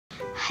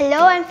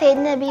Hello, I'm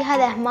Syeda Nabeeha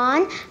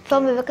Rahman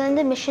from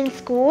Vivekananda Mission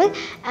School,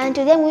 and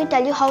today I'm going to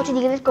tell you how to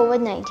deal with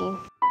COVID-19.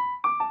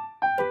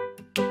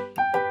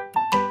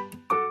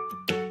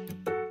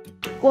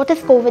 What is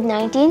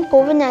COVID-19?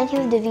 COVID-19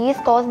 is a disease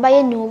caused by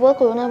a novel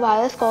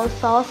coronavirus called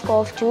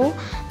SARS-CoV-2.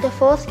 The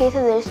first case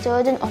was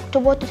registered in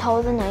October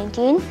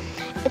 2019.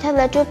 It has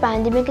led to a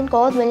pandemic and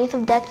caused millions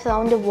of deaths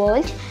around the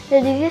world. The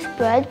disease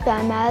spread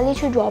primarily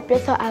through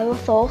droplets or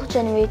aerosols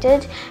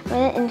generated when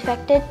an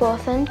infected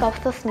person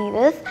coughs or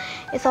sneezes.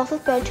 It's also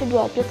spread through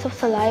droplets of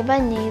saliva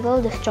and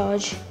nasal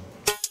discharge.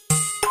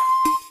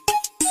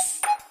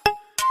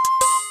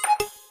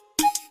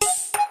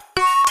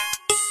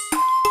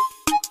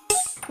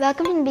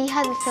 Welcome to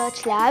Nabeeha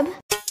Research Lab.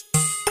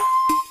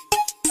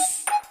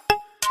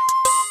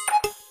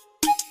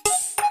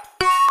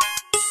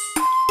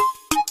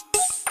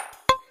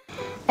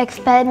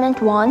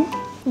 Experiment 1.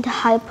 The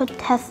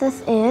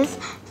hypothesis is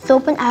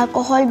soap and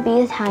alcohol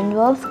based hand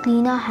rubs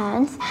clean our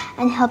hands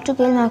and help to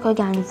kill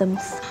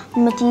microorganisms.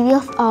 The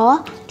materials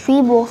are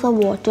 3 bowls of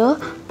water,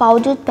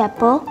 powdered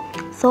pepper,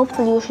 soap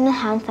solution and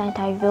hand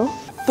sanitizer.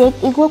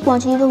 Take equal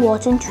quantities of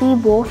water in 3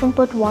 bowls and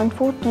put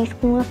 1/4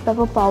 teaspoon of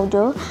pepper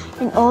powder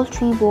in all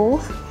 3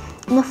 bowls.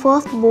 In the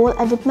first bowl,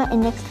 I dip my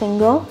index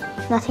finger,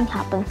 nothing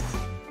happens.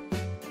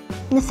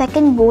 In the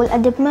second bowl, I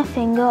dip my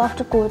finger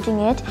after coating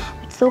it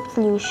with soap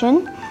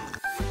solution.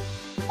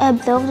 I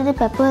observe that the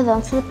pepper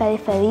runs to the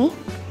periphery.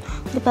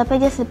 The pepper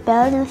gets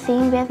repelled in the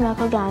same way as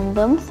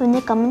microorganisms when they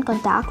come in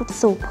contact with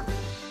soap.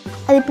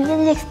 I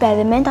repeated the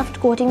experiment after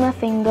coating my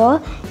finger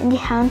in the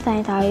hand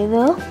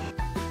sanitizer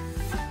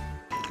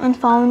and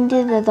found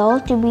the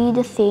result to be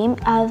the same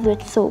as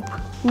with soap.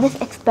 This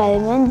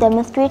experiment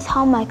demonstrates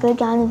how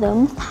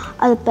microorganisms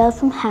are repelled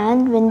from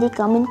hand when they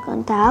come in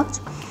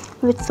contact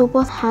with soap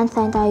or hand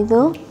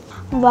sanitizer.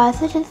 Viruses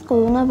such as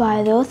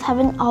coronavirus have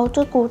an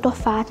outer coat of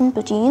fat and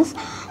proteins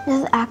that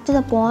is acted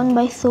upon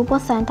by soap or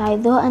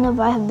sanitizer, and a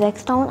virus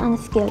breaks down and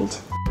is killed.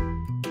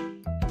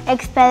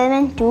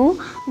 Experiment 2.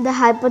 The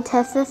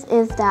hypothesis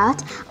is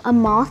that a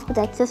mask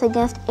protects us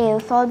against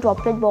aerosol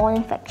droplet-borne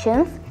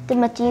infections.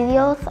 The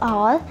materials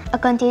are a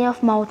container of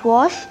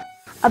mouthwash,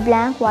 a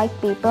blank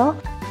white paper,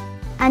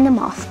 and a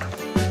mask.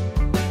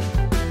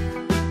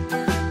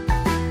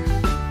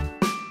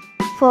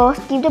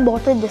 First, keep the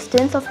bottle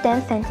distance of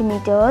 10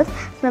 cm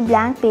from a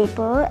blank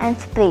paper and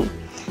spray.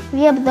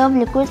 We observe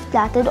liquid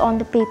splattered on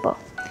the paper.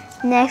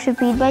 Next,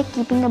 repeat by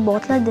keeping the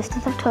bottle at a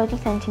distance of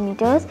 30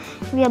 cm.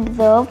 We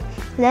observe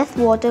less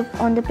water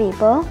on the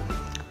paper.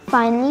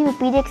 Finally,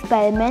 repeat the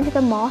experiment with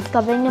a mask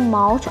covering the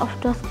mouth of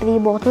the spray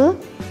bottle.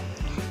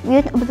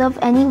 We don't observe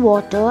any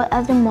water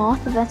as the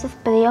mask prevents the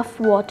spray of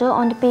water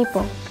on the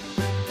paper.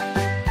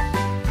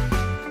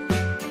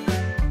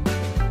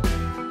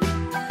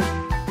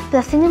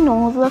 Pressing the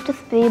nozzle of the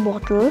spray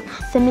bottle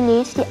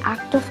simulates the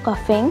act of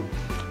coughing.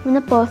 When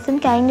a person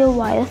carrying the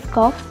virus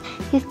coughs,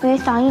 he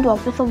sprays tiny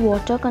droplets of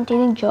water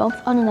containing germs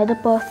on another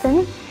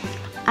person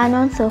and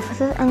on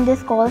surfaces, and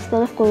this causes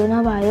spread of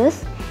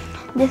coronavirus.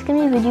 This can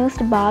be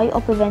reduced by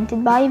or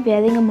prevented by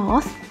wearing a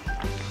mask.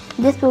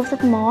 This proves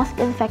that mask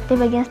is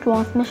effective against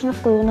transmission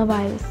of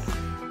coronavirus.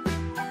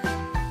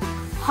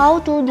 How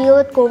to deal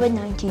with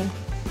COVID-19?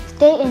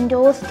 Stay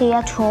indoors, stay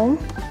at home.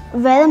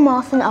 Wear a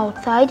mask when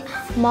outside.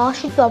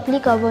 Mask should properly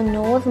cover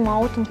nose,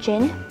 mouth and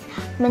chin.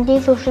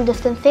 Maintain social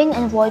distancing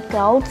and avoid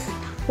crowds.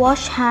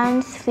 Wash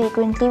hands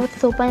frequently with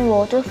soap and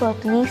water for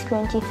at least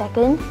 20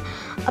 seconds.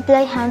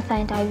 Apply hand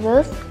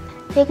sanitizers.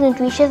 Take a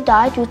nutritious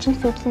diet rich in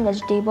fruits and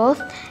vegetables.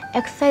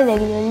 Exercise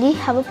regularly.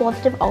 Have a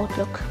positive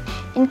outlook.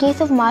 In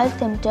case of mild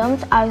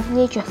symptoms,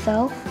 isolate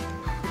yourself.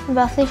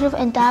 Vaccination of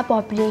entire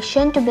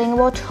population to bring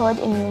about herd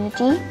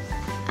immunity.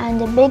 And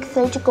a big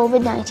salute to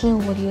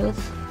COVID-19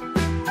 warriors.